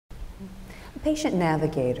Patient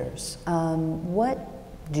navigators,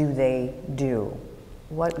 what do they do?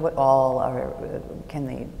 What all can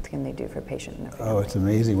they do for a patient and their family? Oh, it's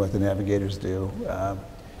amazing what the navigators do.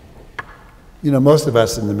 You know, most of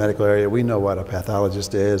us in the medical area, we know what a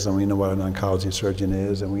pathologist is, and we know what an oncology surgeon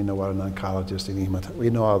is, and we know what an oncologist and hematologist,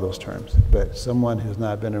 we know all those terms. But someone who's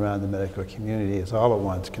not been around the medical community is all at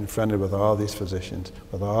once confronted with all these physicians,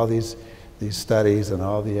 with all these studies and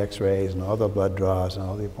all the x-rays and all the blood draws and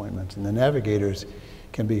all the appointments. And the navigators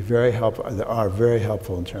can be very helpful, they are very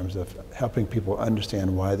helpful in terms of helping people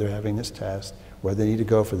understand why they're having this test, where they need to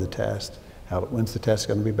go for the test, when's the test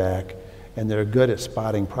going to be back. And they're good at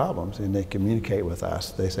spotting problems, and they communicate with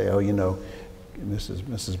us. They say, oh, you know,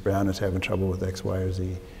 Mrs. Brown is having trouble with X, Y, or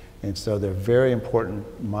Z. And so they're very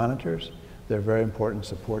important monitors. They're very important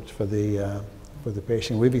supports for the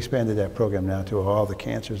patient. We've expanded that program now to all the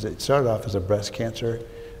cancers. It started off as a breast cancer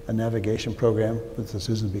navigation program with the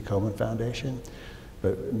Susan B. Komen Foundation,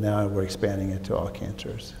 but now we're expanding it to all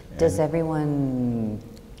cancers. Does everyone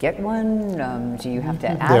get one? Do you have to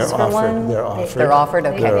ask for one? They're offered. They're offered?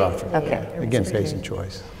 Okay. They're offered. Okay. Yeah. Again, patient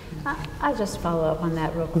choice. I'll just follow up on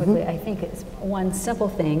that real quickly. I think it's one simple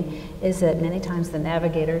thing is that many times the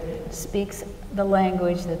navigator speaks the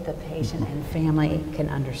language that the patient and family can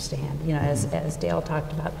understand. You know, as Dale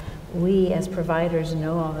talked about, we as providers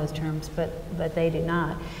know all those terms, but they do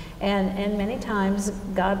not. And many times,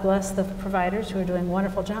 God bless the providers who are doing a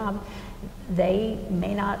wonderful job, they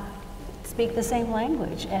may not speak the same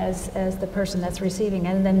language as the person that's receiving.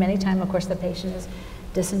 And then many times, of course, the patient is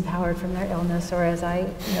disempowered from their illness, or as I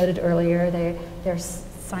noted earlier, they're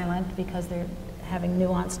silent because they're having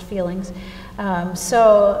nuanced feelings.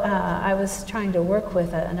 So I was trying to work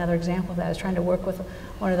with, another example of that, I was trying to work with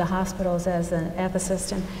one of the hospitals as an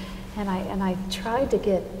ethicist, and I tried to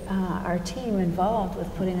get our team involved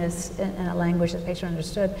with putting this in a language that the patient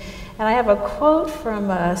understood. And I have a quote from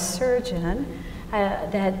a surgeon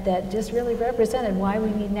that just really represented why we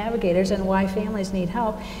need navigators and why families need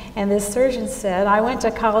help. And this surgeon said, I went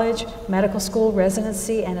to college, medical school,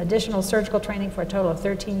 residency, and additional surgical training for a total of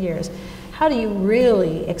 13 years. How do you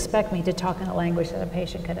really expect me to talk in a language that a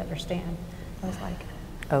patient could understand? I was like,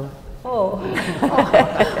 oh.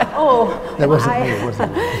 That wasn't me, was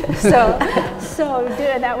it? So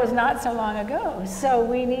that was not so long ago. So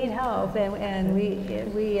we need help, and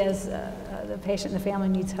we as the patient and the family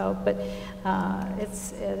needs help, but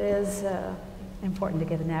it is important to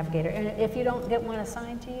get a navigator. And if you don't get one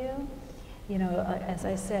assigned to you, you know, as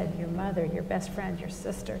I said, your mother, your best friend, your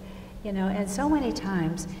sister, you know, and so many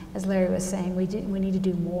times, as Larry was saying, we need to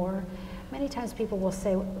do more. Many times people will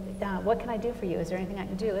say, what can I do for you? Is there anything I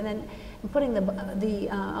can do? And then putting the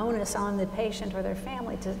onus on the patient or their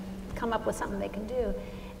family to come up with something they can do.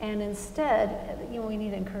 And instead, you know, we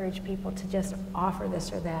need to encourage people to just offer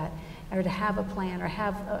this or that, or to have a plan, or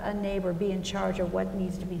have a neighbor be in charge of what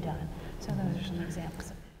needs to be done. So those are some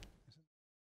examples.